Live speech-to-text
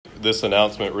this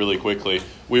announcement really quickly.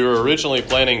 We were originally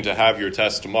planning to have your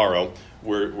test tomorrow.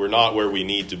 We're not where we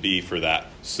need to be for that.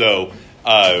 So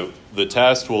the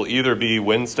test will either be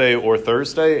Wednesday or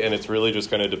Thursday, and it's really just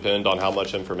going to depend on how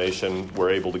much information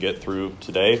we're able to get through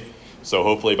today. So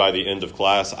hopefully by the end of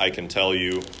class, I can tell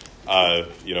you,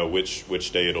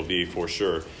 which day it'll be for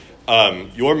sure.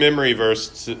 Your memory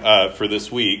verse for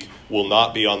this week will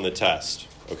not be on the test.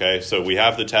 Okay, so we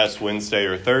have the test Wednesday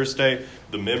or Thursday.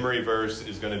 The memory verse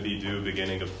is going to be due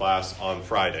beginning of class on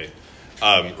Friday.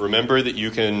 Remember that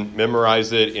you can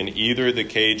memorize it in either the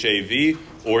KJV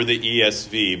or the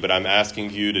ESV, but I'm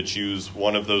asking you to choose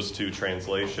one of those two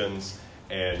translations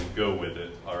and go with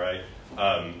it, all right?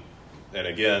 And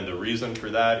again, the reason for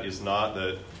that is not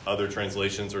that other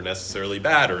translations are necessarily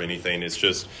bad or anything. It's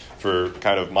just for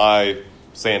kind of my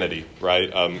sanity, right?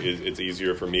 It's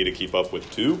easier for me to keep up with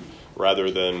two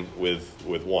rather than with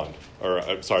one.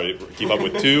 Keep up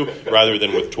with two rather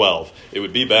than with 12. It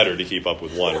would be better to keep up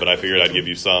with one, but I figured I'd give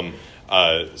you some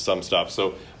stuff.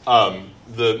 So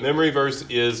the memory verse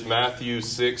is Matthew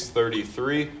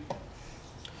 6:33.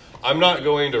 I'm not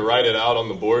going to write it out on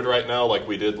the board right now like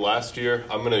we did last year.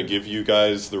 I'm going to give you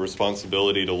guys the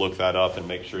responsibility to look that up and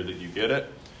make sure that you get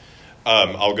it.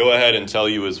 I'll go ahead and tell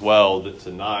you as well that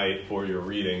tonight for your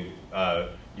reading,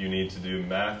 you need to do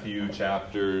Matthew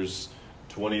chapters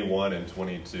 21 and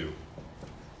 22.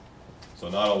 So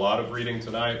not a lot of reading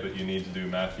tonight, but you need to do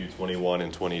Matthew 21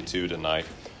 and 22 tonight.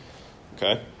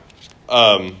 Okay?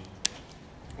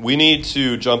 We need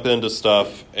to jump into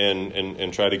stuff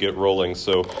and try to get rolling.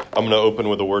 So I'm going to open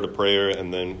with a word of prayer,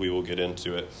 and then we will get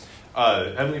into it.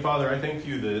 Heavenly Father, I thank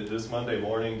you that this Monday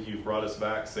morning you've brought us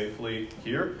back safely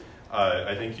here.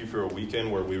 I thank you for a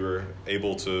weekend where we were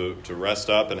able to rest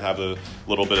up and have a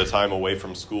little bit of time away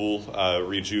from school,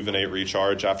 rejuvenate,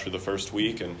 recharge after the first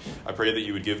week. And I pray that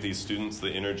you would give these students the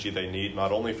energy they need,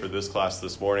 not only for this class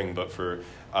this morning, but for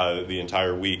the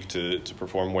entire week to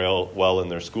perform well in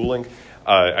their schooling.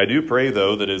 I do pray,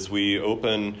 though, that as we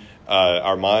open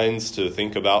our minds to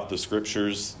think about the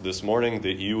scriptures this morning,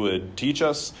 that you would teach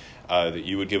us, that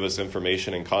you would give us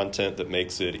information and content that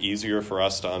makes it easier for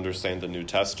us to understand the New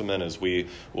Testament as we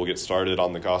will get started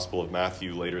on the Gospel of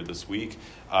Matthew later this week.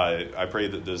 I pray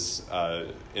that this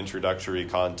introductory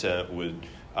content would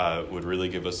really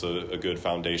give us a good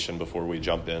foundation before we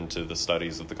jump into the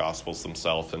studies of the Gospels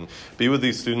themselves. And be with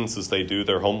these students as they do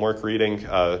their homework reading,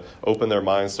 open their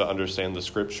minds to understand the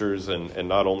Scriptures, and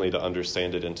not only to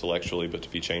understand it intellectually, but to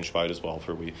be changed by it as well.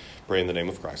 For we pray in the name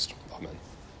of Christ. Amen.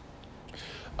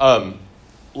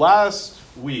 Last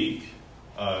week,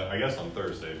 I guess on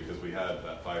Thursday, because we had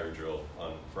that fire drill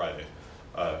on Friday,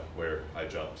 where I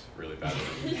jumped really badly.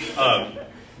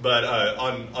 But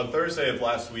on Thursday of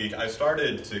last week, I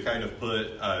started to kind of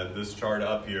put this chart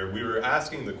up here. We were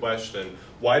asking the question,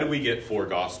 why do we get 4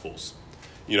 Gospels?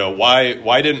 You know,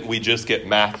 why didn't we just get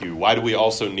Matthew? Why do we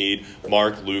also need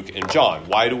Mark, Luke, and John?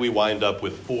 Why do we wind up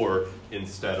with 4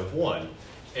 instead of 1?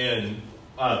 And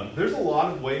there's a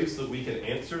lot of ways that we can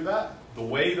answer that. The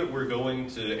way that we're going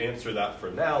to answer that for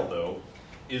now, though,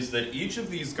 is that each of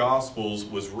these Gospels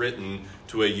was written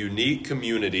to a unique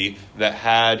community that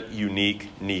had unique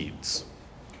needs.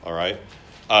 All right?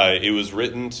 It was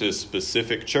written to a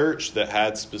specific church that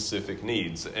had specific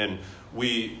needs. And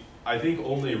I think,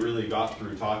 only really got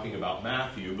through talking about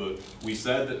Matthew, but we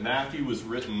said that Matthew was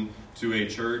written to a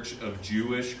church of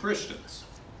Jewish Christians.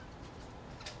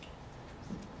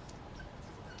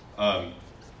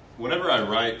 Whenever I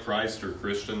write Christ or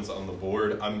Christians on the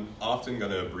board, I'm often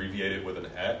going to abbreviate it with an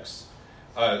X.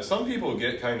 Some people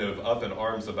get kind of up in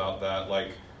arms about that, like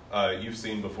you've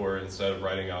seen before, instead of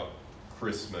writing out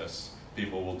Christmas,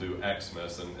 people will do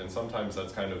Xmas, and sometimes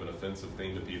that's kind of an offensive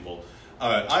thing to people.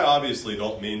 I obviously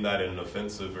don't mean that in an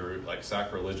offensive or like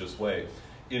sacrilegious way.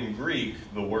 In Greek,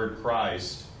 the word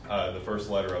Christ, the first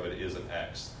letter of it is an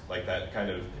X. Like that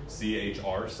kind of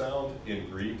CHR sound in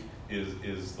Greek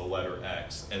is the letter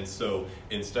X. And so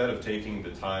instead of taking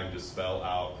the time to spell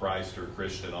out Christ or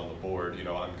Christian on the board,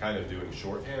 I'm kind of doing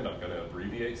shorthand. I'm going to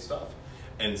abbreviate stuff.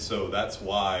 And so that's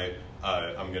why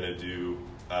I'm going to do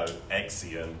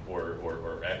Xian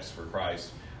or X for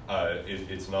Christ.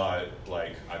 It's not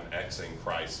like I'm Xing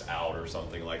Christ out or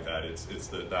something like that. It's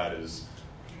that has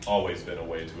always been a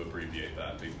way to abbreviate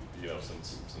that,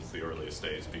 since the earliest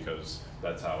days, because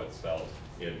that's how it's spelled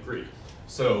in Greek.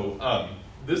 So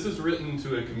this is written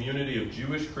to a community of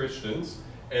Jewish Christians,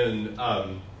 and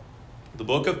the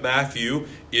book of Matthew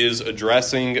is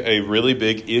addressing a really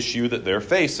big issue that they're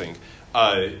facing.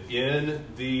 In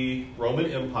the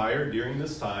Roman Empire during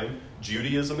this time,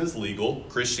 Judaism is legal,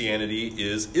 Christianity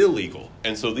is illegal.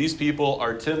 And so these people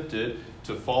are tempted to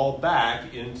to fall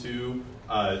back into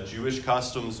Jewish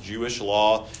customs, Jewish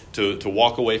law, to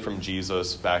walk away from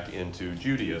Jesus back into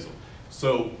Judaism.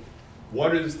 So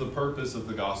what is the purpose of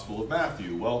the Gospel of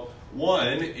Matthew? Well,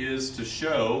 one is to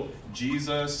show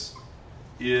Jesus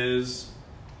is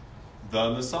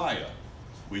the Messiah.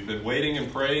 We've been waiting and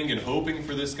praying and hoping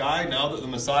for this guy. Now that the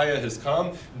Messiah has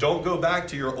come, don't go back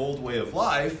to your old way of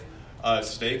life.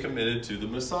 Stay committed to the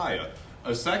Messiah.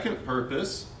 A second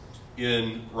purpose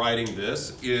in writing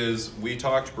this is we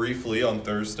talked briefly on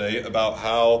Thursday about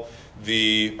how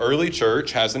the early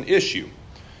church has an issue.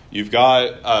 You've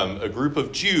got a group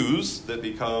of Jews that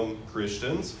become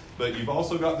Christians, but you've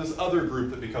also got this other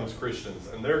group that becomes Christians,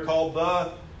 and they're called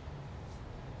the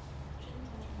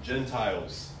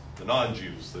Gentiles, the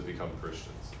non-Jews that become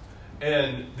Christians.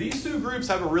 And these two groups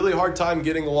have a really hard time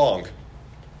getting along.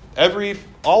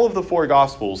 All of the four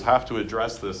Gospels have to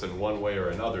address this in one way or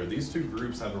another. These two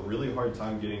groups have a really hard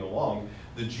time getting along.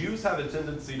 The Jews have a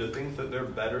tendency to think that they're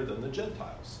better than the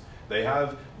Gentiles. They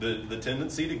have the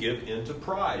tendency to give into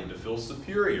pride, to feel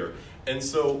superior. And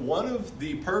so one of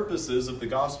the purposes of the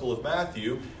Gospel of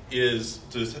Matthew is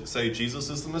to say Jesus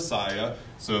is the Messiah,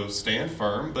 so stand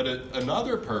firm. But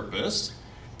another purpose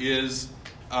is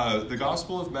the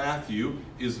Gospel of Matthew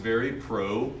is very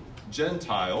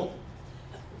pro-Gentile.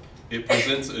 It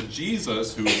presents a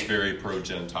Jesus who is very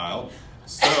pro-Gentile.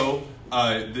 So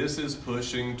this is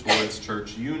pushing towards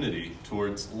church unity,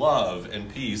 towards love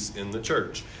and peace in the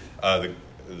church.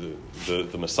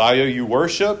 The Messiah you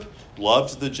worship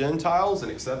loved the Gentiles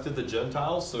and accepted the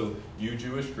Gentiles, so you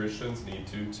Jewish Christians need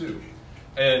to too.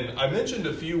 And I mentioned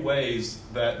a few ways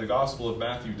that the Gospel of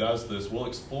Matthew does this. We'll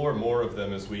explore more of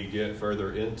them as we get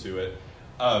further into it.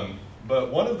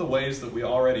 But one of the ways that we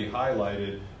already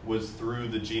highlighted was through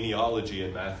the genealogy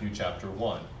in Matthew chapter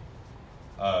 1.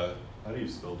 How do you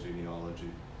spell genealogy?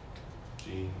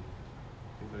 Gene?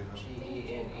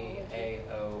 GeneaologY.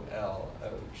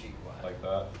 Like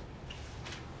that?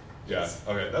 Yeah,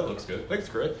 okay, that looks good. Thanks,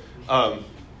 Chris.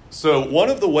 So one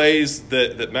of the ways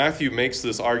that Matthew makes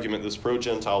this argument, this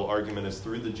pro-Gentile argument, is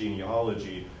through the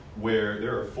genealogy, where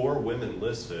there are 4 women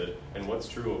listed, and what's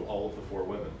true of all of the 4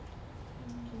 women?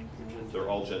 They're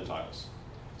all Gentiles.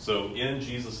 So in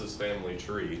Jesus' family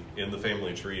tree, in the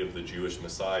family tree of the Jewish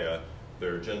Messiah,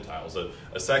 they're Gentiles.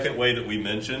 A second way that we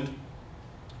mentioned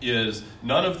is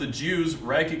none of the Jews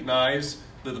recognize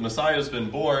that the Messiah has been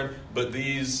born, but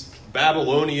these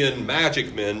Babylonian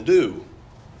magic men do.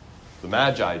 The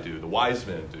Magi do. The wise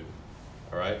men do.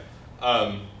 All right?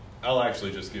 I'll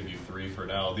actually just give you 3 for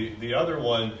now. The other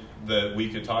one that we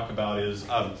could talk about is,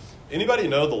 anybody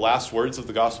know the last words of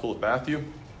the Gospel of Matthew?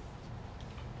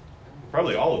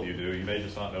 Probably all of you do. You may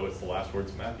just not know it's the last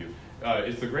words of Matthew.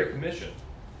 It's the Great Commission.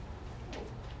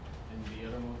 In the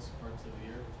uttermost parts of the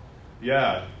earth?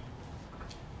 Yeah.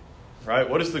 Right?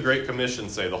 What does the Great Commission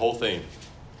say? The whole thing.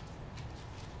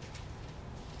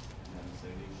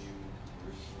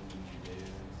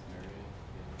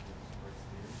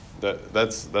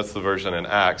 That's the version in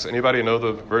Acts. Anybody know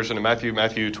the version in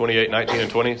Matthew 28, 19, and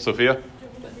 20? Sophia?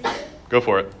 Go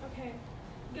for it. Okay.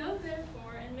 Go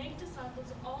therefore and make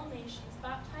disciples of all nations,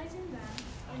 baptizing them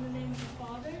in the name of the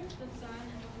Father, the Son,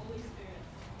 and the Holy Spirit,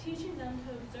 teaching them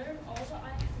to observe all that I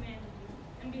have commanded you.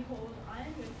 And behold, I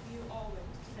am with you always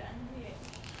to the end of the age.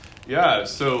 Yeah,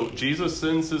 so Jesus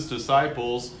sends his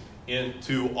disciples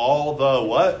into all the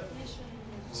what? Nations.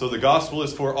 So the gospel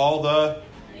is for all the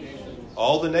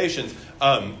nations.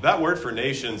 That word for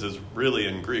nations is really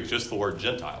in Greek just the word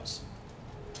Gentiles,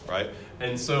 right?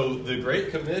 And so the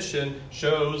Great Commission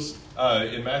shows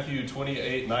in Matthew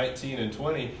 28, 19, and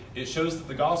 20, it shows that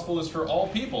the gospel is for all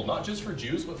people, not just for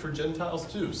Jews, but for Gentiles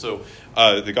too. So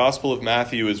the Gospel of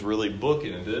Matthew is really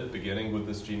bookended, beginning with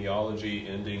this genealogy,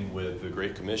 ending with the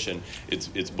Great Commission. It's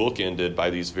bookended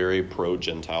by these very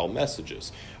pro-Gentile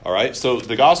messages. All right, so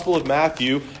the Gospel of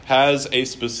Matthew has a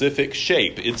specific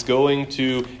shape. It's going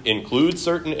to include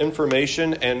certain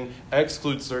information and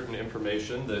exclude certain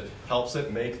information that helps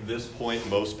it make this point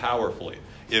most powerfully.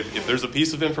 If there's a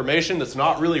piece of information that's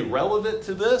not really relevant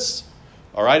to this,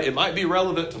 all right, it might be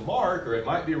relevant to Mark or it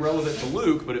might be relevant to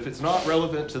Luke, but if it's not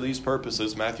relevant to these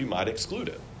purposes, Matthew might exclude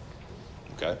it.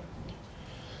 Okay?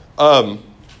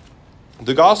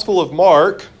 The Gospel of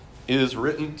Mark is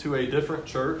written to a different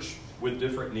church with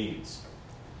different needs.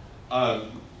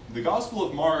 The Gospel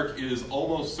of Mark is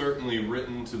almost certainly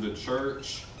written to the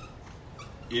church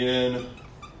in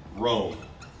Rome.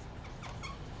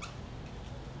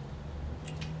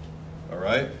 All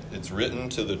right? It's written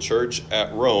to the church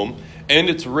at Rome, and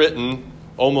it's written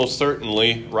almost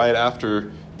certainly right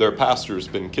after their pastor's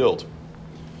been killed.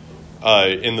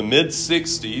 In the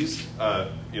mid-60s,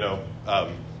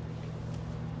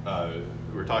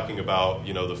 we're talking about,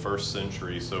 the first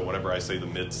century. So whenever I say the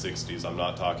mid-60s, I'm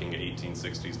not talking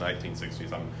 1860s,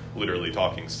 1960s. I'm literally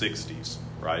talking 60s,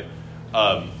 right?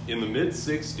 In the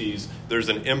mid-60s, there's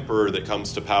an emperor that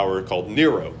comes to power called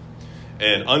Nero.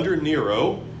 And under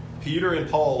Nero, Peter and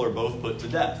Paul are both put to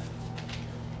death.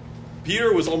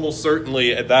 Peter was almost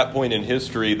certainly, at that point in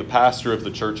history, the pastor of the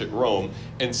church at Rome.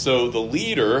 And so the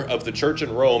leader of the church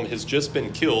in Rome has just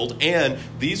been killed. And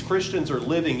these Christians are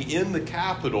living in the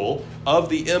capital of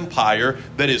the empire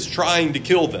that is trying to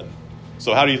kill them.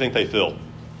 So how do you think they feel?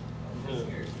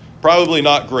 Probably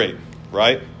not great,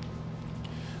 right?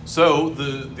 So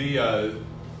the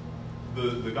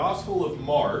Gospel of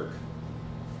Mark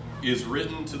is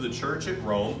written to the church at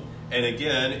Rome. And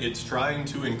again, it's trying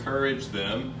to encourage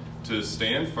them to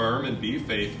stand firm and be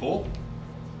faithful.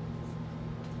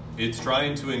 It's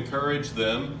trying to encourage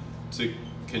them to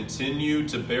continue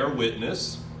to bear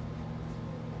witness,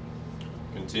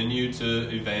 continue to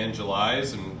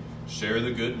evangelize and share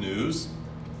the good news.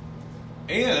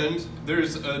 And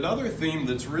there's another theme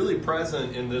that's really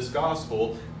present in this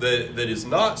gospel that is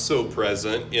not so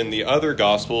present in the other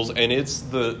gospels, and it's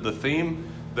the theme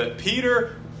that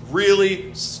Peter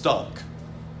really stunk.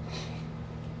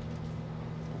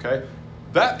 Okay?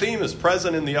 That theme is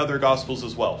present in the other Gospels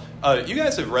as well. You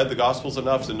guys have read the Gospels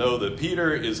enough to know that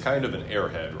Peter is kind of an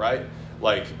airhead, right?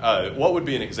 Like, what would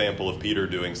be an example of Peter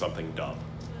doing something dumb?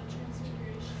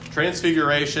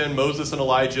 Transfiguration, Moses and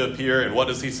Elijah appear, and what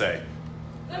does he say?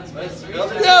 Let's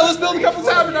build a couple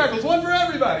tabernacles, one for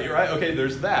everybody, right? Okay,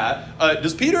 there's that.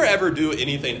 Does Peter ever do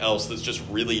anything else that's just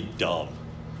really dumb?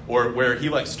 Or where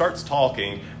he starts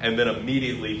talking, and then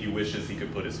immediately he wishes he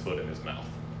could put his foot in his mouth?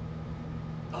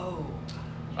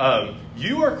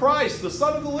 You are Christ, the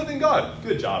Son of the living God.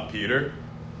 Good job, Peter.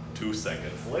 2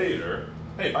 seconds later,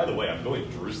 hey, by the way, I'm going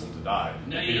to Jerusalem to die.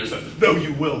 No, and Peter says, no,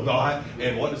 you will not.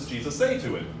 And what does Jesus say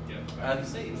to him?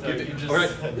 All right,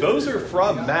 those are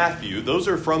from Matthew. Those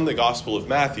are from the Gospel of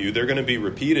Matthew. They're going to be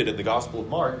repeated in the Gospel of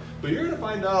Mark. But you're going to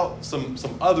find out some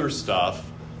other stuff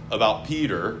about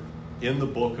Peter in the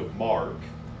book of Mark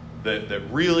that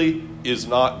really is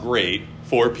not great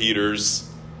for Peter's,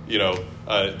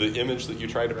 the image that you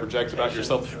try to project about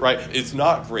yourself, right? It's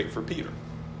not great for Peter.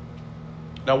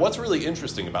 Now, what's really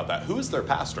interesting about that? Who is their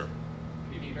pastor?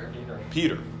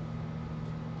 Peter.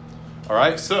 All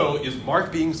right, so is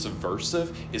Mark being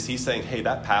subversive? Is he saying, hey,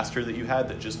 that pastor that you had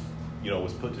that just,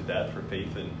 was put to death for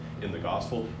faith in the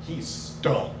gospel, he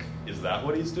stunk. Is that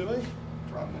what he's doing?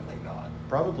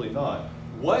 Probably not.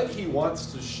 What he wants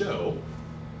to show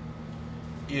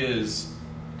is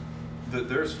that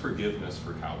there's forgiveness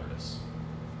for cowardice.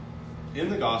 In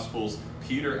the Gospels,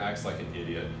 Peter acts like an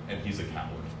idiot, and he's a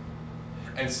coward.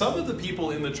 And some of the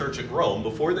people in the church at Rome,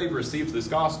 before they received this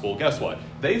gospel, guess what?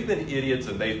 They've been idiots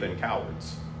and they've been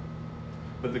cowards.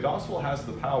 But the gospel has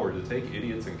the power to take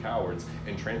idiots and cowards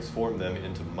and transform them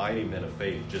into mighty men of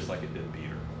faith, just like it did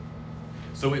Peter.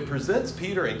 So it presents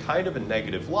Peter in kind of a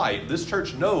negative light. This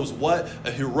church knows what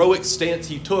a heroic stance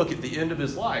he took at the end of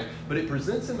his life, but it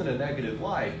presents him in a negative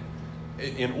light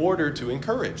in order to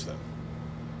encourage them.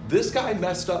 This guy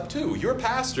messed up too. Your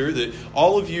pastor that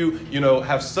all of you,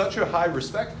 have such a high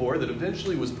respect for, that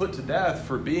eventually was put to death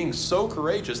for being so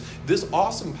courageous, this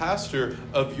awesome pastor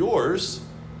of yours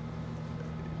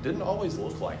didn't always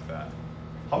look like that.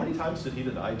 How many times did he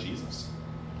deny Jesus?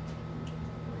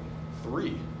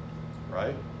 3,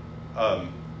 right?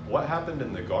 What happened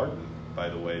in the garden, by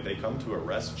the way? They come to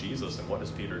arrest Jesus, and what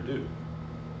does Peter do?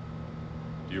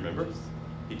 Do you remember?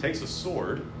 He takes a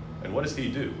sword, and what does he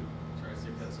do?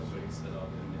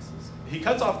 He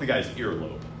cuts off the guy's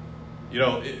earlobe.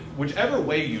 Whichever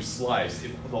way you slice,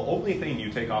 if the only thing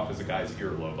you take off is a guy's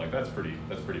earlobe, that's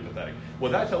pretty pathetic.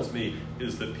 What that tells me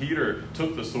is that Peter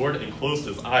took the sword and closed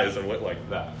his eyes and went like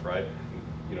that, right?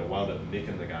 And, wound up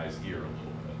nicking the guy's ear a little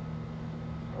bit.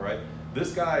 All right?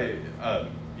 This guy,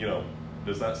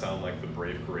 does that sound like the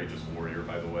brave, courageous warrior,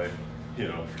 by the way?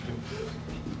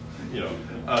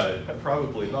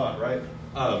 Probably not, right?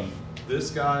 This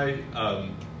guy,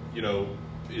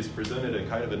 is presented in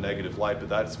kind of a negative light, but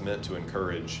that's meant to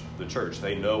encourage the church.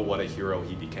 They know what a hero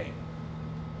he became.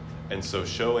 And so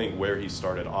showing where he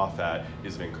started off at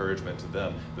is an encouragement to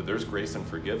them that there's grace and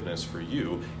forgiveness for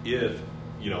you if,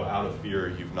 out of fear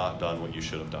you've not done what you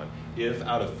should have done. If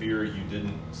out of fear you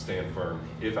didn't stand firm.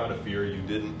 If out of fear you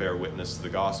didn't bear witness to the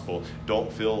gospel,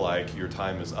 don't feel like your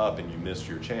time is up and you missed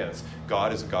your chance.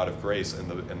 God is a God of grace, and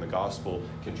the gospel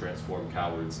can transform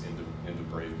cowards into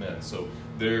brave men. So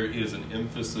there is an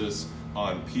emphasis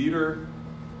on Peter's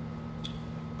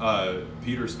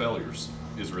failures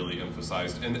is really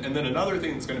emphasized. And then another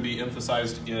thing that's going to be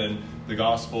emphasized in the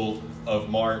Gospel of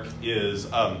Mark is,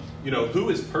 who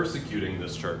is persecuting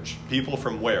this church? People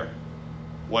from where?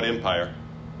 What empire?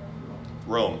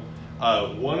 Rome.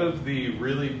 One of the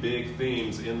really big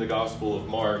themes in the Gospel of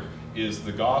Mark is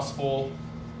the gospel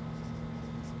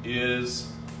is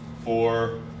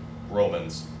for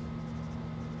Romans.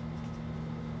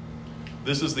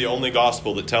 This is the only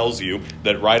gospel that tells you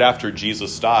that right after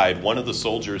Jesus died, one of the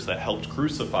soldiers that helped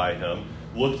crucify him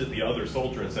looked at the other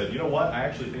soldier and said, you know what, I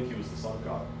actually think he was the Son of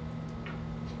God.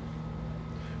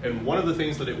 And one of the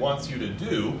things that it wants you to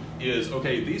do is,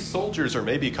 okay, these soldiers are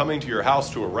maybe coming to your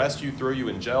house to arrest you, throw you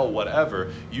in jail,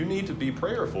 whatever. You need to be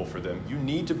prayerful for them. You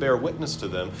need to bear witness to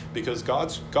them because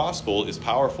God's gospel is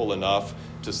powerful enough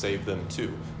to save them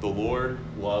too. The Lord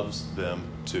loves them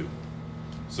too.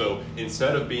 So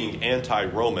instead of being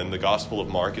anti-Roman, the Gospel of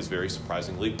Mark is very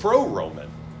surprisingly pro-Roman.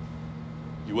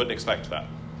 You wouldn't expect that,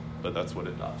 but that's what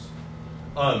it does.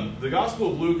 The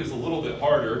Gospel of Luke is a little bit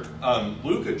harder.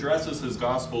 Luke addresses his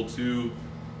Gospel to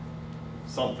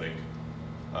something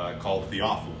called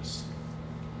Theophilus.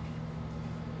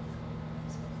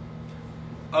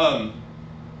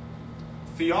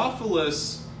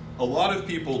 Theophilus, a lot of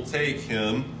people take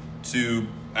him to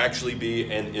actually be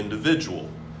an individual.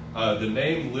 The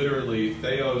name literally,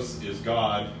 theos is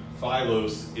God,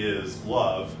 philos is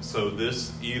love. So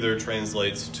this either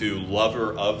translates to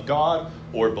lover of God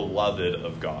or beloved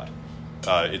of God.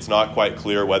 It's not quite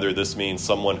clear whether this means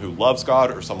someone who loves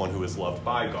God or someone who is loved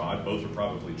by God. Both are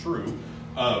probably true.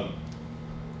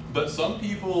 But some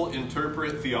people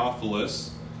interpret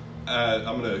Theophilus,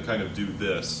 I'm going to kind of do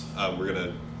this. We're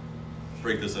going to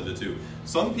break this into two.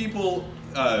 Some people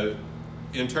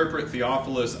interpret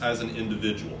Theophilus as an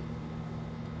individual.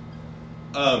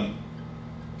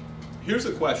 Here's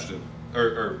a question,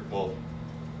 well,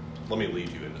 let me lead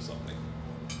you into something.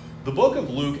 The book of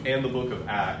Luke and the book of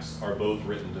Acts are both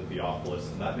written to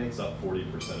Theophilus, and that makes up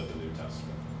 40% of the New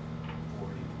Testament.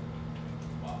 40.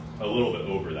 Wow. A little bit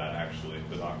over that, actually,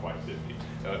 but not quite 50.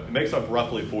 It makes up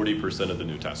roughly 40% of the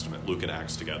New Testament. Luke and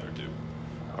Acts together do.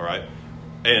 All right?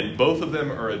 And both of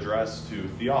them are addressed to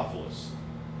Theophilus.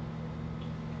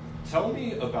 Tell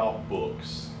me about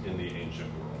books in the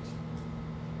ancient world.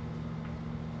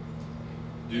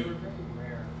 They were very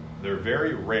rare. They're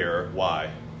very rare. Why?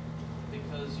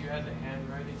 Because you had to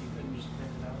handwrite it, you couldn't just print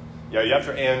it out. Yeah, you have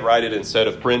to handwrite it instead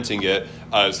of printing it.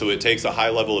 So it takes a high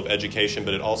level of education,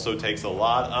 but it also takes a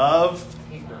lot of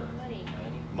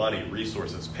money,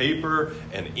 resources, paper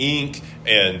and ink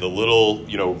and the little,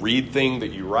 reed thing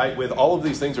that you write with. All of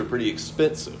these things are pretty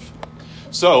expensive.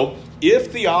 So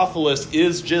if Theophilus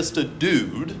is just a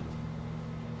dude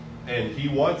and he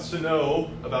wants to know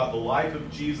about the life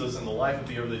of Jesus and the life of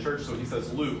the early church, so he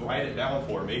says, Luke, write it down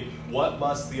for me. What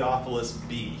must Theophilus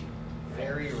be?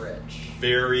 Very rich.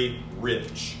 Very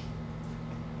rich.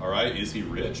 All right, is he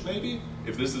rich maybe?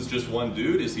 If this is just one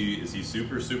dude, is he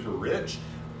super, super rich?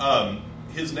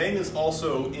 His name is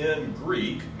also in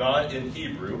Greek, not in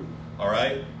Hebrew. All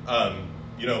right?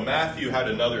 Matthew had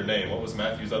another name. What was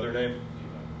Matthew's other name?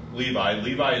 Levi.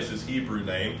 Levi is his Hebrew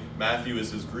name. Matthew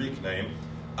is his Greek name.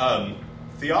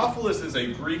 Theophilus is a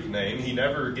Greek name. He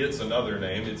never gets another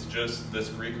name. It's just this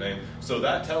Greek name. So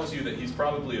that tells you that he's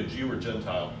probably a Jew or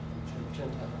Gentile.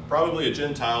 Probably a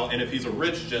Gentile. And if he's a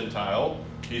rich Gentile,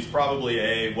 he's probably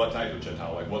a, what type of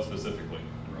Gentile? Like what specifically?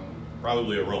 Roman.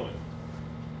 Probably a Roman.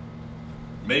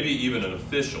 Maybe even an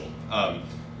official.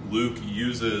 Luke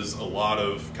uses a lot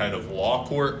of kind of law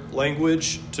court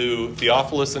language to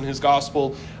Theophilus in his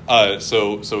gospel.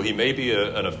 So he may be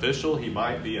an official. He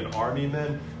might be an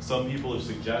armyman. Some people have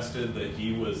suggested that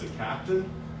he was a captain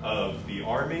of the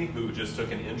army who just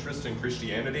took an interest in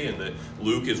Christianity, and that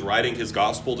Luke is writing his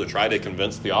gospel to try to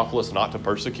convince Theophilus not to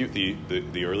persecute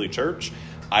the early church.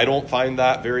 I don't find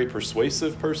that very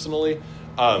persuasive personally,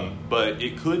 but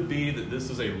it could be that this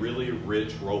is a really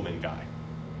rich Roman guy.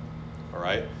 All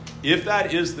right? If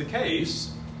that is the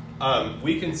case,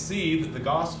 we can see that the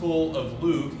Gospel of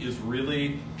Luke is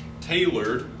really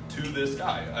tailored to this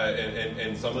guy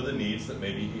and some of the needs that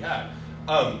maybe he had.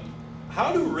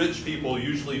 How do rich people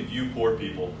usually view poor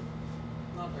people?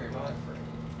 Not very much.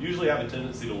 Usually have a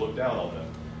tendency to look down on them.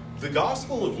 The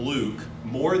Gospel of Luke,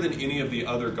 more than any of the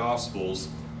other Gospels,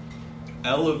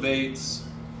 elevates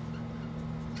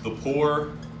the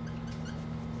poor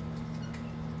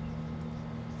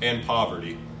and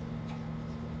poverty.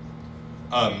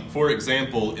 For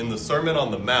example, in the Sermon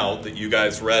on the Mount that you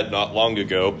guys read not long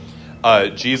ago,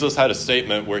 Jesus had a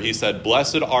statement where he said,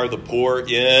 "Blessed are the poor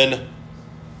in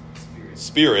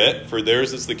spirit, for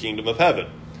theirs is the kingdom of heaven."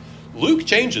 Luke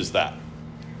changes that.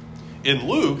 In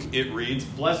Luke, it reads,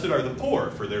 "Blessed are the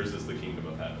poor, for theirs is the kingdom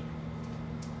of heaven."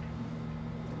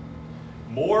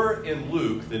 More in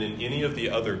Luke than in any of the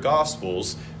other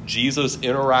Gospels, Jesus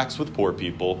interacts with poor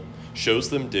people, shows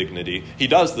them dignity. He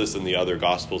does this in the other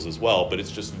Gospels as well, but it's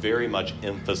just very much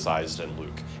emphasized in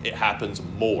Luke. It happens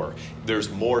more. There's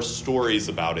more stories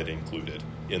about it included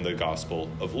in the Gospel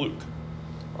of Luke.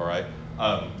 All right?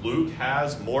 Luke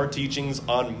has more teachings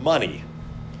on money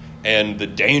and the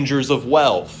dangers of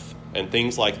wealth and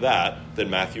things like that than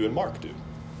Matthew and Mark do.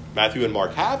 Matthew and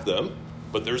Mark have them,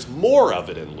 but there's more of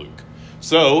it in Luke.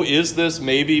 So is this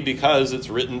maybe because it's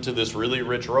written to this really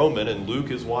rich Roman and Luke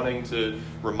is wanting to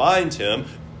remind him,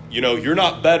 you're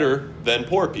not better than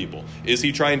poor people? Is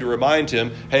he trying to remind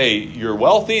him, hey, you're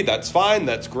wealthy, that's fine,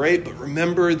 that's great, but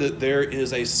remember that there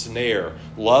is a snare.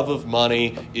 Love of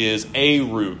money is a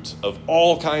root of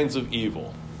all kinds of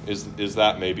evil. Is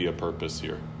that maybe a purpose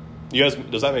here? You guys,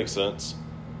 does that make sense?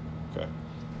 Okay.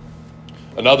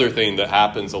 Another thing that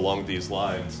happens along these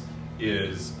lines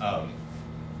is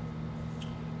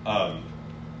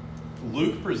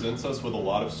Luke presents us with a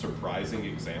lot of surprising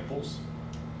examples.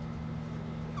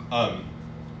 I'm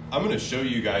going to show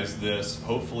you guys this.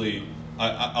 Hopefully,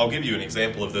 I'll give you an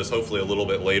example of this hopefully a little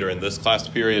bit later in this class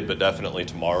period, but definitely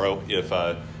tomorrow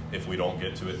if we don't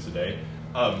get to it today.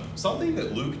 Something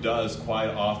that Luke does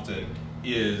quite often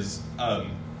is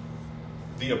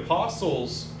the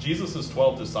apostles, Jesus'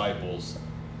 12 disciples,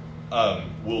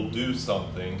 will do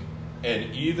something,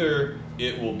 and either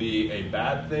it will be a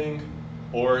bad thing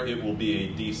or it will be a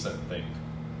decent thing.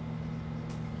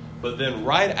 But then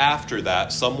right after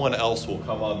that, someone else will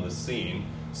come on the scene,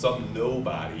 some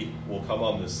nobody will come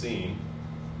on the scene,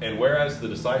 and whereas the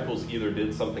disciples either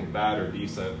did something bad or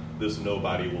decent, this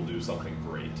nobody will do something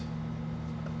great.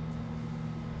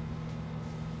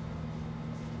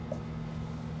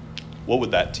 What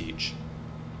would that teach?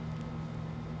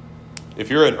 If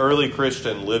you're an early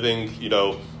Christian living,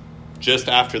 just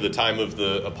after the time of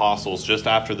the apostles, just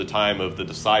after the time of the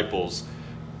disciples,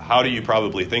 how do you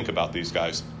probably think about these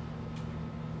guys?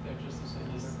 They're just the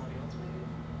same as everybody else,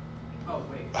 maybe? Oh,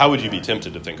 wait. How would you be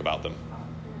tempted to think about them?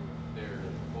 They're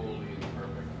holy and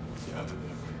perfect. Yeah.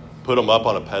 Put them up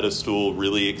on a pedestal,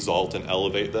 really exalt and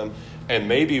elevate them. And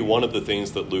maybe one of the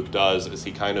things that Luke does is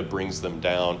he kind of brings them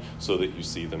down so that you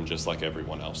see them just like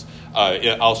everyone else.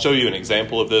 I'll show you an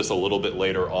example of this a little bit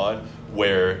later on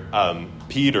where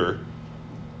Peter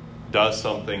does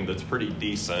something that's pretty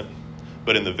decent,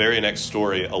 but in the very next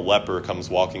story, a leper comes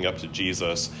walking up to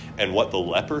Jesus, and what the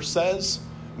leper says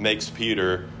makes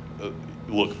Peter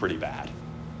look pretty bad.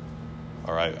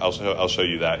 All right, I'll show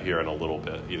you that here in a little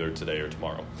bit, either today or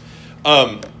tomorrow.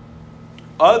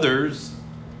 Others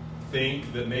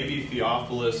think that maybe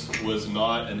Theophilus was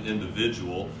not an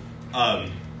individual.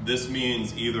 This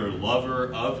means either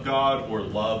lover of God or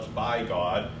loved by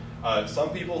God.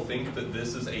 Some people think that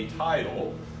this is a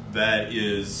title that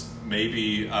is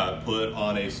maybe put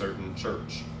on a certain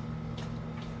church.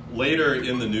 Later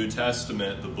in the New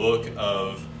Testament, the book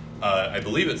of, I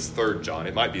believe it's 3rd John.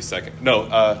 It might be 2nd. No,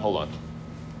 hold on.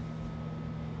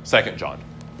 2nd John.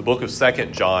 The book of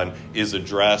 2nd John is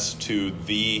addressed to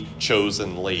the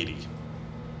chosen lady.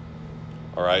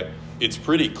 All right? It's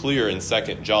pretty clear in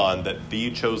 2nd John that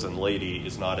the chosen lady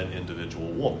is not an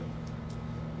individual woman.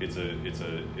 It's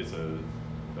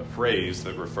a phrase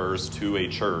that refers to a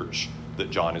church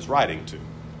that John is writing to.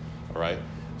 All right?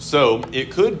 So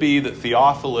it could be that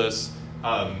Theophilus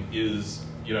is,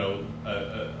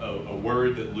 a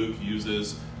word that Luke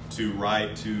uses to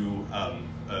write to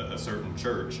a certain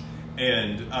church.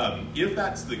 And if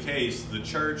that's the case, the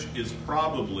church is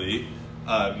probably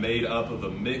made up of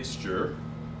a mixture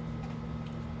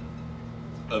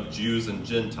of Jews and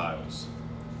Gentiles.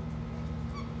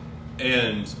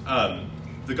 And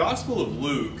the Gospel of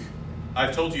Luke,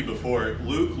 I've told you before,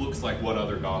 Luke looks like what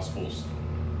other Gospels?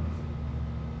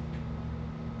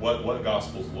 What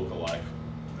Gospels look alike?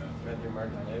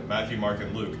 Matthew, Mark,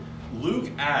 and Luke. Luke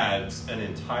adds an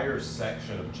entire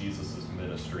section of Jesus'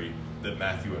 ministry that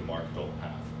Matthew and Mark don't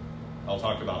have. I'll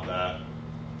talk about that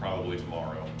probably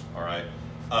tomorrow, all right?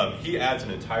 He adds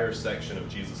an entire section of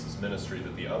Jesus' ministry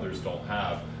that the others don't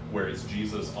have, where it's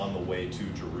Jesus on the way to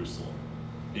Jerusalem.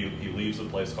 He leaves a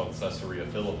place called Caesarea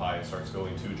Philippi and starts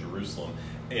going to Jerusalem.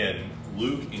 And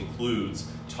Luke includes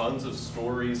tons of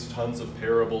stories, tons of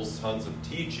parables, tons of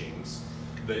teachings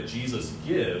that Jesus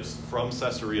gives from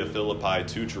Caesarea Philippi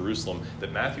to Jerusalem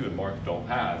that Matthew and Mark don't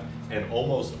have. And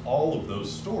almost all of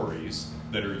those stories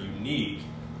that are unique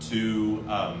to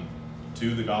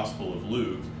the Gospel of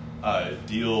Luke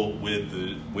deal with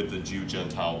the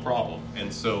Jew-Gentile problem.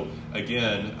 And so,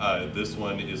 again, this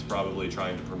one is probably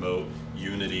trying to promote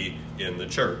unity in the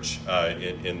church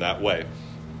in that way.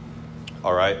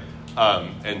 All right?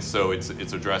 And so it's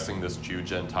addressing this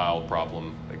Jew-Gentile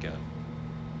problem again.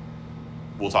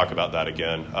 We'll talk about that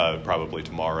again probably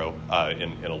tomorrow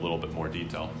in a little bit more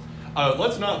detail.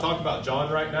 Let's not talk about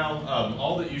John right now.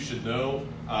 All that you should know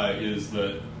is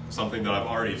that something that I've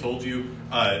already told you.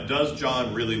 Does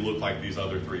John really look like these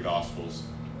other three Gospels?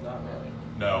 Not really.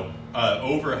 No.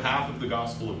 Over half of the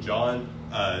Gospel of John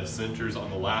centers on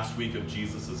the last week of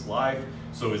Jesus' life.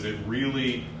 So is it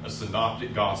really a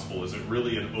synoptic gospel? Is it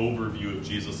really an overview of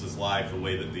Jesus' life the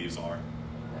way that these are?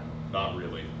 No. Not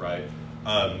really, right?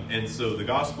 And so the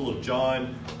Gospel of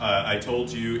John, I told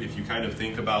you, if you kind of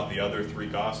think about the other three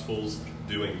Gospels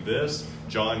doing this,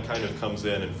 John kind of comes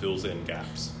in and fills in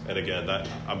gaps. And again,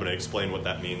 I'm going to explain what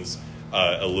that means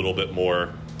a little bit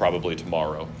more probably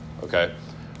tomorrow, okay?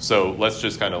 So let's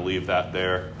just kind of leave that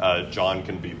there. John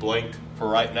can be blank for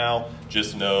right now.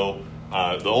 Just know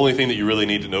the only thing that you really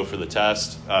need to know for the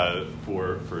test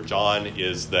for John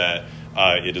is that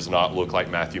it does not look like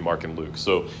Matthew, Mark, and Luke.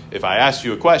 So if I asked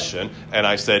you a question and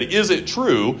I said, is it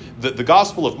true that the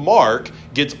Gospel of Mark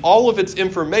gets all of its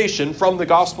information from the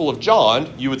Gospel of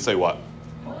John, you would say what?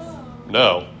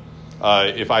 No.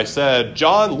 If I said,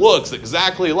 John looks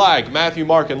exactly like Matthew,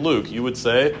 Mark, and Luke, you would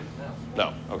say?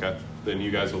 No. Okay. Then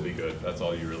you guys will be good. That's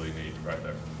all you really need right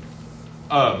there.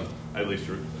 At least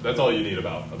that's all you need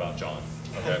about John.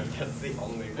 Okay. That's the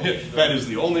only question. That is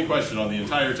the only question on the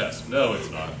entire test. No, it's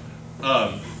not.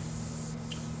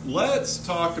 Let's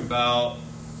talk about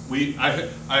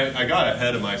I got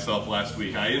ahead of myself last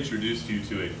week. I introduced you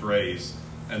to a phrase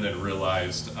and then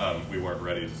realized we weren't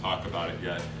ready to talk about it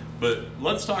yet. But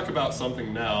let's talk about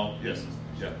something now. Yes,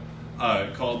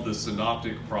 yeah, called the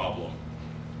synoptic problem.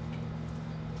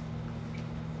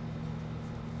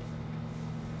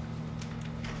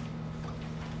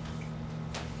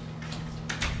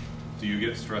 Do you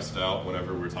get stressed out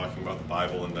whenever we're talking about the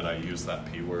Bible and then I use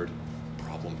that P word?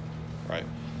 Problem, right?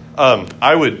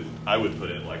 I would put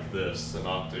it like this: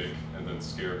 synoptic, and then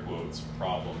scare quotes,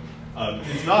 problem.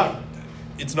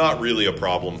 It's not really a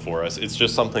problem for us. It's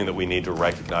just something that we need to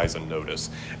recognize and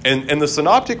notice. And the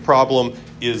synoptic problem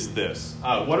is this.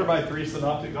 What are my three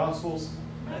synoptic gospels?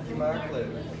 Matthew, Mark, Luke.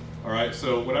 All right,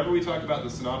 so whenever we talk about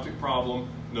the synoptic problem,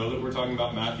 know that we're talking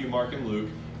about Matthew, Mark, and Luke.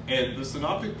 And the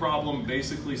synoptic problem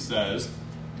basically says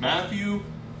Matthew,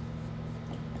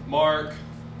 Mark,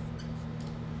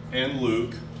 and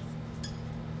Luke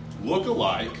look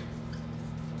alike,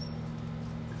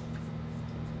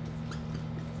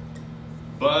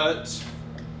 but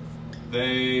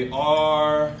they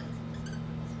are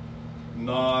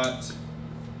not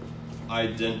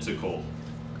identical.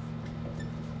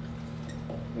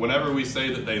 Whenever we say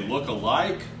that they look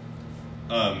alike,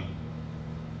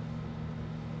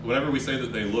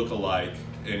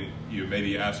 and you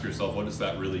maybe ask yourself, what does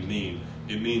that really mean?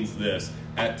 It means this.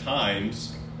 At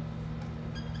times,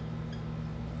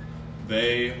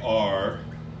 they are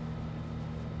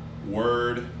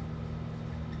word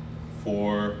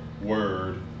for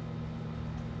word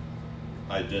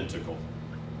identical.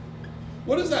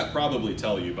 What does that probably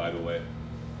tell you, by the way?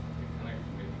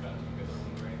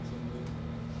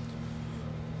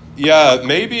 Yeah,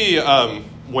 maybe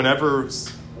whenever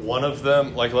one of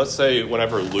them, like let's say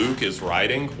whenever Luke is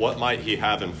writing, what might he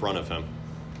have in front of him?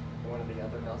 One of the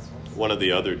other Gospels. One of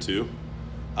the other two.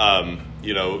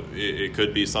 It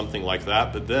could be something like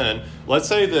that. But then let's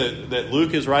say that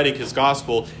Luke is writing his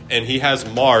gospel and he has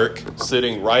Mark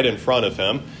sitting right in front of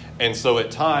him. And so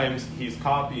at times he's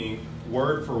copying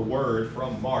word for word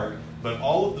from Mark, but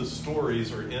all of the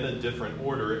stories are in a different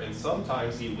order. And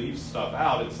sometimes he leaves stuff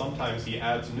out and sometimes he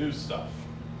adds new stuff.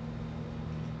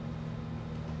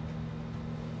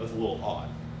 That's a little odd,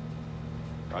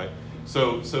 right?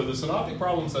 So the synoptic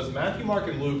problem says Matthew, Mark,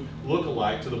 and Luke look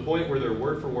alike to the point where they're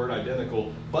word for word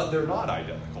identical, but they're not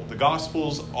identical. The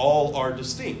Gospels all are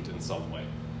distinct in some way.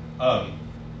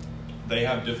 They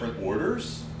have different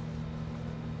orders.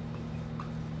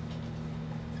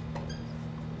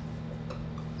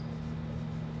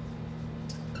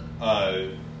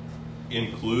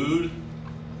 Include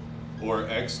or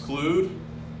exclude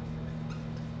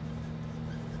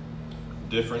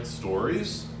different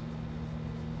stories.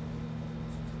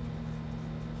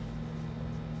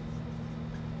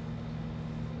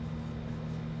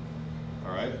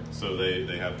 All right, so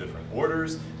they have different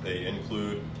orders. They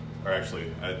include, or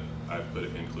actually, I put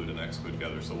include and exclude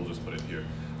together, so we'll just put it here.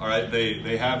 All right,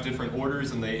 they have different orders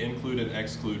and they include and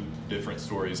exclude different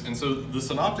stories. And so the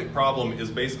synoptic problem is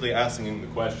basically asking the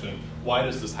question, why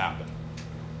does this happen?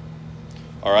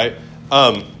 All right,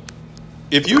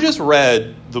 if you just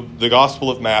read the Gospel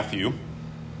of Matthew,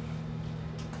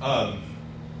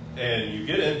 and you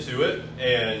get into it,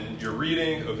 and you're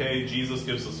reading, okay, Jesus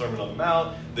gives the Sermon on the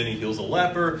Mount, then he heals a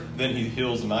leper, then he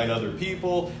heals 9 other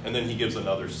people, and then he gives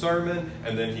another sermon,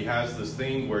 and then he has this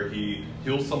thing where he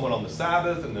heals someone on the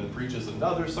Sabbath, and then preaches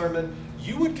another sermon.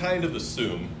 You would kind of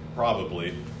assume,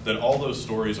 probably, that all those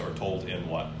stories are told in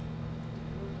what?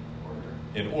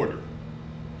 In order.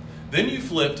 Then you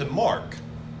flip to Mark,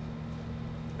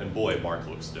 and boy, Mark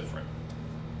looks different.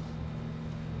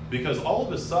 Because all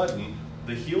of a sudden,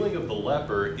 the healing of the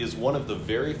leper is one of the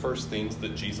very first things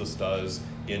that Jesus does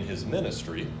in his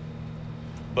ministry.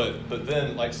 But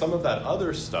then, like, some of that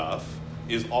other stuff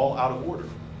is all out of order.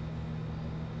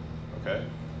 Okay?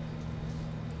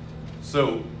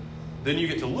 So then you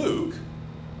get to Luke,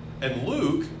 and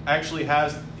Luke actually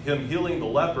has him healing the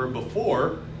leper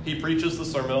before he preaches the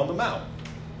Sermon on the Mount.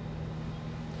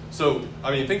 So, I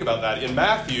mean, think about that. In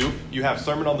Matthew, you have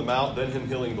Sermon on the Mount, then him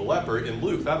healing the leper. In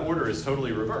Luke, that order is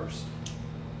totally reversed.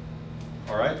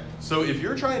 All right? So if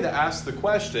you're trying to ask the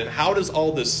question, how does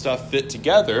all this stuff fit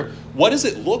together? What does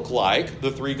it look like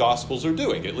the 3 Gospels are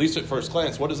doing? At least at first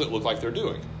glance, what does it look like they're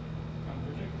doing?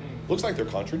 Contradicting. Looks like they're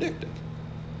contradicting.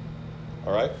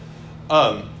 All right?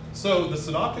 So the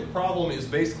synoptic problem is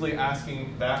basically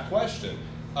asking that question.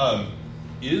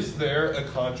 Is there a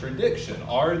contradiction?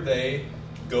 Are they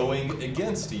going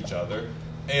against each other?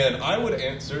 And I would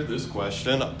answer this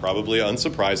question, probably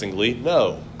unsurprisingly,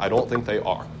 no, I don't think they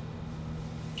are.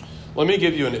 Let me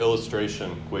give you an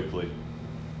illustration quickly.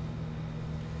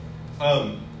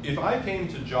 If I came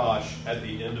to Josh at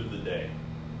the end of the day,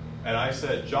 and I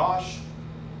said, Josh,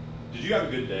 did you have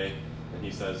a good day? And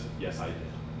he says, yes, I did.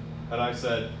 And I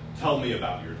said, tell me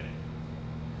about your day.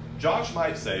 Josh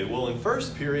might say, well, in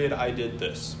first period, I did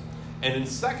this. And in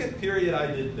second period, I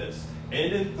did this.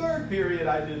 And in third period,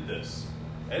 I did this.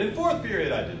 And in fourth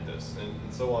period, I did this.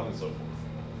 And so on and so forth.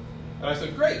 And I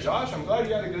said, great, Josh, I'm glad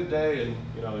you had a good day and,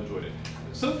 enjoyed it.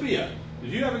 Sophia,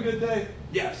 did you have a good day?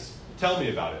 Yes. Tell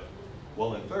me about it.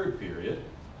 Well, in third period,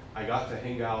 I got to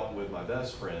hang out with my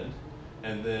best friend.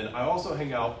 And then I also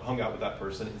hung out with that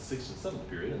person in sixth and seventh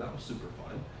period, and that was super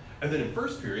fun. And then in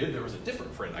first period, there was a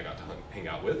different friend I got to hang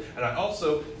out with. And I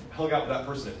also hung out with that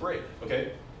person at break.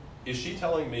 Okay? Is she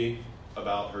telling me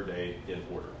about her day in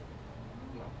order?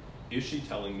 No. Is she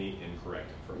telling me incorrect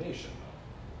information?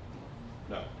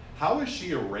 No. How is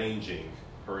she arranging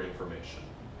her information?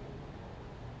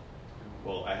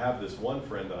 Well, I have this one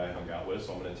friend that I hung out with,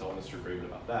 so I'm going to tell Mr. Craven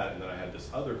about that. And then I had this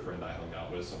other friend I hung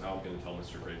out with, so now I'm going to tell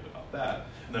Mr. Craven about that.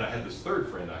 And then I had this third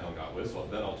friend I hung out with, so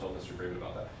then I'll tell Mr. Craven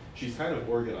about that. She's kind of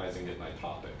organizing it by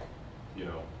topic.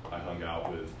 I hung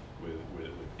out with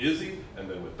Izzy, and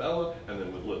then with Bella, and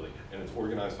then with Lily. And it's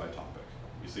organized by topic.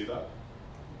 You see that?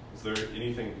 Is there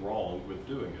anything wrong with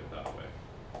doing it that way?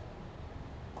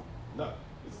 No.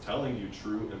 It's telling you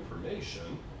true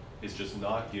information. It's just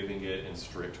not giving it in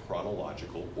strict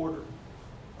chronological order.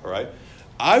 All right?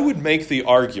 I would make the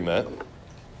argument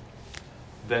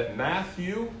that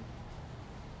Matthew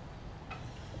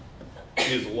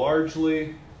is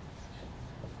largely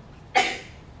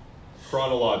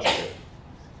chronological.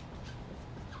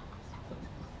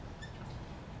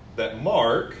 That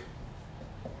Mark,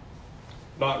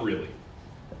 not really.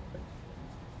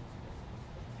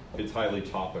 It's highly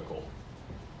topical.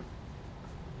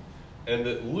 And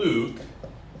that Luke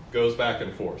goes back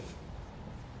and forth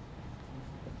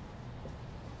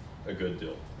a good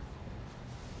deal.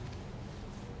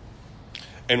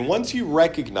 And once you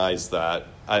recognize that,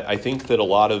 I think that a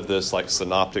lot of this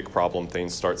synoptic problem thing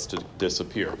starts to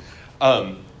disappear.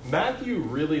 Matthew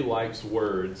really likes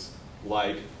words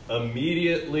like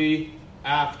immediately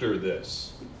after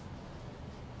this,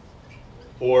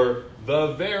 or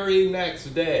the very next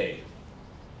day.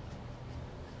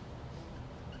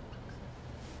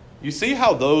 You see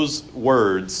how those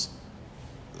words,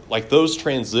 those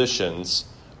transitions,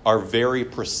 are very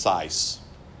precise.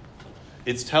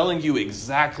 It's telling you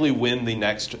exactly when the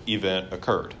next event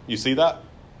occurred. You see that?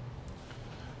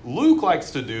 Luke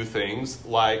likes to do things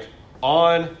like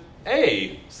on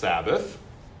a Sabbath.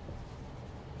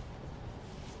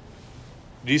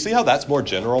 Do you see how that's more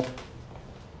general?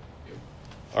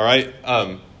 All right.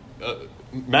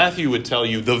 Matthew would tell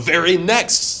you the very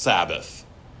next Sabbath.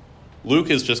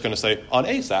 Luke is just going to say, on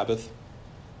a Sabbath,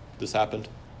 this happened.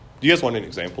 Do you guys want an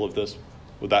example of this?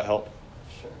 Would that help?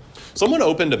 Sure. Someone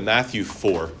opened to Matthew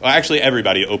 4. Well, actually,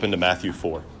 everybody opened to Matthew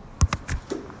 4.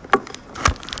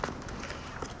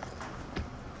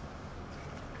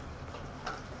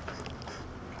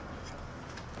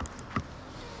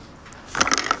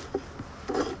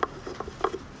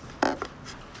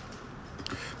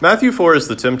 Matthew 4 is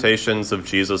the temptations of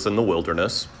Jesus in the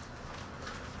wilderness.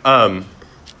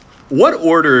 What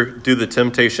order do the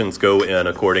temptations go in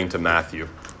according to Matthew?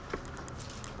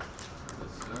 The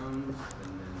stones,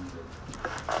 and then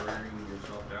the tearing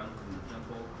yourself down from the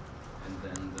temple, and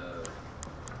then the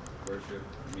worship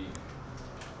me.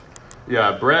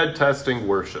 Yeah, bread testing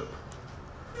worship.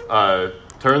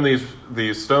 Turn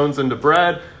these stones into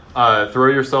bread. Throw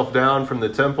yourself down from the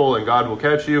temple and God will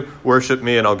catch you. Worship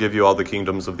me and I'll give you all the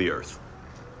kingdoms of the earth.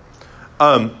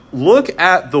 Look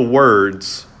at the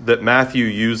words that Matthew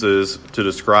uses to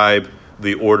describe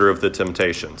the order of the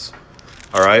temptations.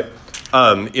 All right.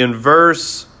 In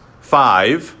verse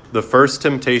 5, the first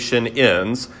temptation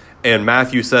ends and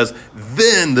Matthew says,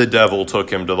 then the devil took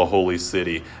him to the holy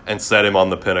city and set him on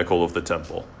the pinnacle of the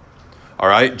temple. All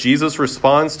right. Jesus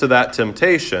responds to that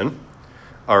temptation.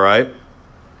 All right.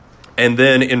 And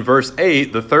then in verse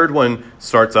 8, the third one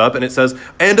starts up and it says,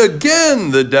 and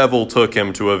again the devil took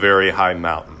him to a very high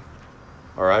mountain.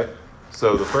 All right?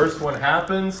 So the first one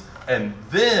happens, and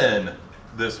then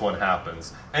this one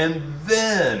happens. And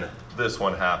then this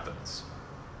one happens.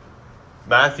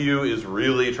 Matthew is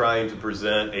really trying to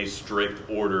present a strict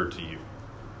order to you.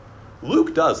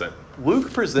 Luke doesn't.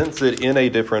 Luke presents it in a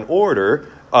different order.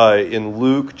 In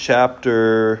Luke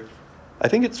chapter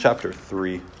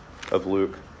 3 of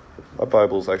Luke. My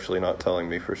Bible's actually not telling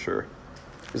me for sure.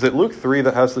 Is it Luke 3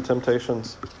 that has the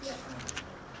temptations? Yeah.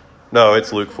 No,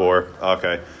 it's Luke 4.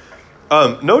 Okay.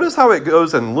 Notice how it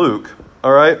goes in Luke.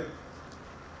 All right.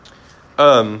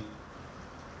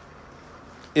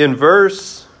 In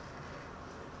verse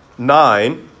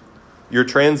 9, you're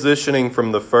transitioning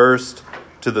from the first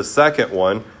to the second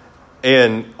one.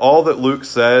 And all that Luke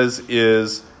says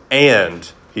is, and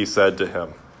he said to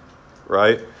him.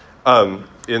 Right?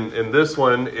 In this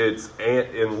one, it's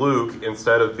in Luke,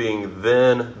 instead of being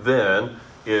then,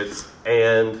 it's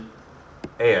and.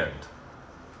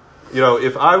 You know,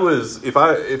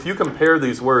 if you compare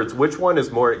these words, which one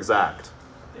is more exact?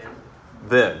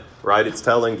 Then, right? It's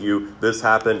telling you this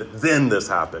happened, then this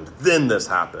happened, then this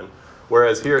happened.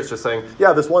 Whereas here it's just saying,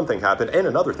 yeah, this one thing happened, and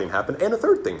another thing happened, and a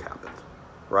third thing happened.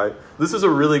 Right? This is a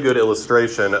really good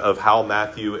illustration of how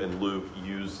Matthew and Luke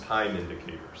use time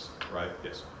indicators. Right?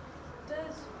 Yes. Does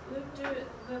Luke do it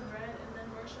the bread and then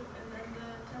worship and then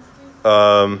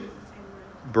the testing?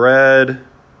 Bread,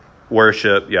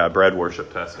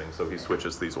 worship, testing. So he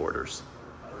switches these orders.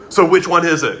 So which one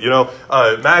is it? You know,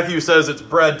 Matthew says it's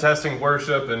bread, testing,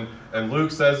 worship, and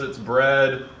Luke says it's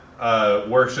bread,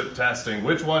 worship, testing.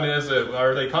 Which one is it?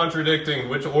 Are they contradicting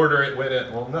which order it went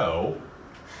in? Well, no.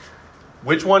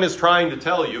 Which one is trying to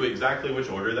tell you exactly which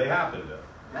order they happened in?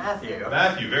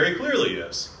 Matthew very clearly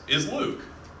is Luke.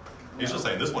 He's just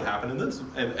saying this one happened and this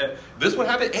one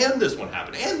happened and this one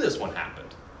happened and this one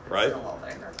happened. Right? It's still all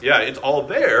there. Yeah, it's all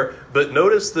there, but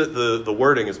notice that the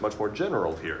wording is much more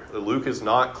general here. Luke is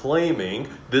not claiming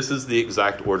this is the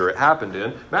exact order it happened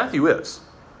in. Matthew is.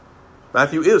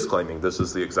 Matthew is claiming this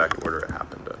is the exact order it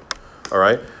happened in. All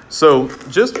right? So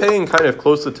just paying kind of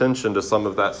close attention to some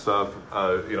of that stuff,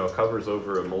 covers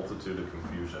over a multitude of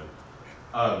confusion.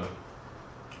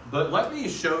 But let me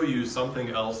show you something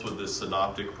else with this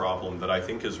synoptic problem that I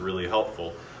think is really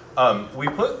helpful. We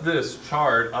put this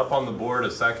chart up on the board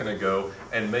a second ago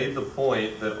and made the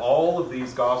point that all of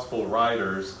these gospel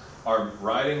writers are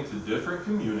writing to different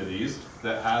communities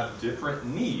that have different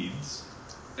needs.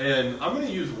 And I'm going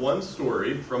to use one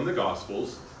story from the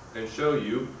Gospels and show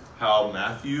you how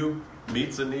Matthew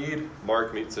meets a need,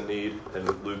 Mark meets a need, and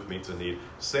Luke meets a need.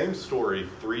 Same story,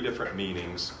 three different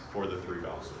meanings for the three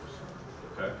Gospels.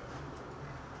 Okay?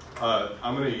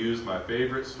 I'm going to use my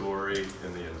favorite story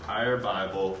in the entire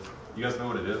Bible. You guys know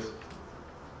what it is?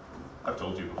 I've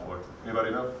told you before.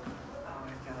 Anybody know? Oh,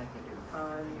 I feel like I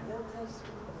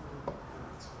do.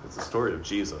 It's the story of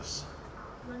Jesus.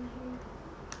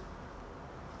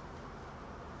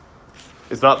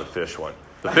 It's not the fish one.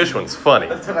 The fish one's funny,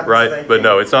 right? But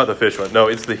no, it's not the fish one. No,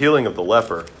 it's the healing of the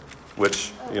leper,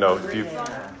 which, if you...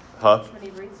 Huh? When he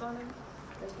breathes on him?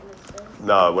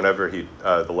 No, whenever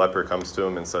the leper comes to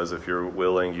him and says, if you're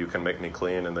willing, you can make me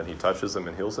clean, and then he touches him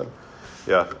and heals him.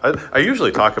 Yeah, I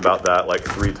usually talk about that like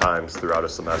 3 times throughout a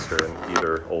semester in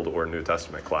either Old or New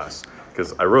Testament class,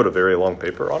 because I wrote a very long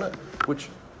paper on it, which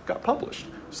got published.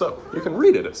 So you can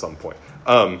read it at some point.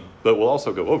 But we'll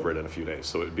also go over it in a few days,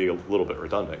 so it would be a little bit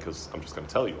redundant, because I'm just going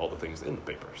to tell you all the things in the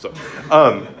paper. So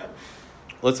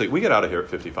let's see. We get out of here at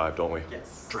 55, don't we?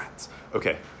 Yes. Drats.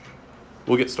 Okay,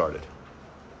 we'll get started.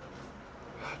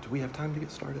 Do we have time to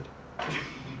get started?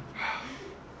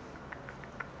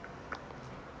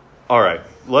 All right,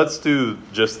 let's do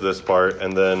just this part,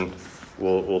 and then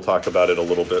We'll talk about it a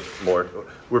little bit more.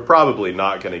 We're probably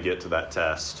not going to get to that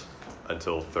test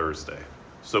until Thursday.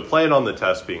 So plan on the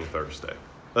test being Thursday.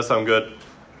 That sound good?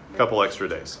 A couple extra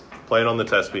days. Plan on the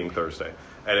test being Thursday.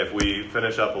 And if we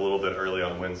finish up a little bit early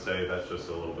on Wednesday, that's just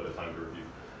a little bit of time to review.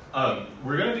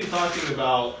 We're going to be talking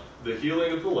about the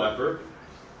healing of the leper.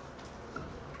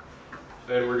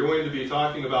 And we're going to be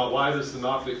talking about why the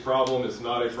synoptic problem is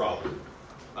not a problem.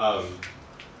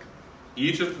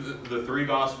 Each of the three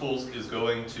Gospels is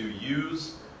going to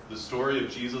use the story of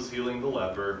Jesus healing the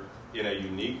leper in a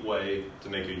unique way to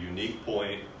make a unique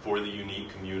point for the unique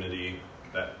community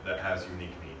that has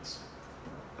unique needs.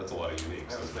 That's a lot of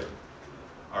uniques, isn't it?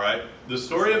 All right. The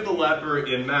story of the leper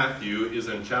in Matthew is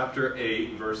in chapter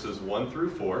 8, verses 1 through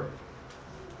 4.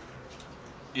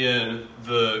 In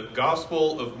the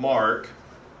Gospel of Mark,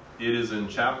 it is in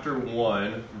chapter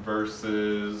 1,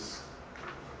 verses...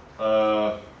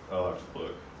 I'll have to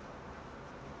look.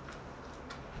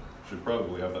 Should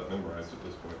probably have that memorized at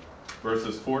this point.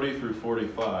 Verses 40 through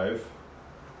 45.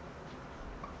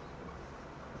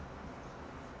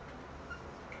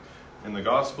 In the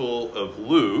Gospel of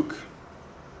Luke,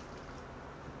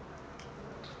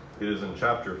 it is in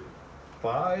chapter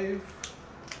 5,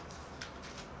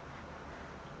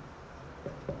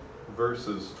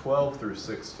 verses 12 through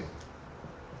 16.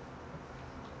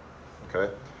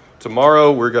 Okay.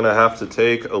 Tomorrow we're going to have to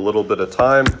take a little bit of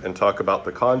time and talk about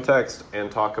the context and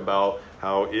talk about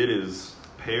how it is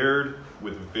paired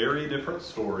with very different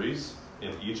stories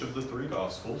in each of the three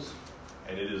Gospels,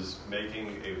 and it is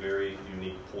making a very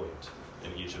unique point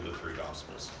in each of the three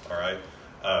Gospels. All right?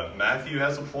 Matthew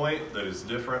has a point that is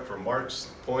different from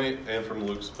Mark's point and from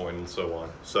Luke's point and so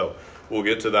on. So we'll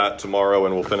get to that tomorrow,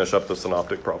 and we'll finish up the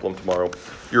synoptic problem tomorrow.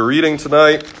 Your reading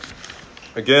tonight,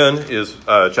 again, is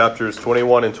chapters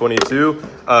 21 and 22.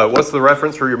 What's the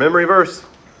reference for your memory verse?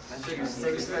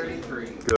 6:33.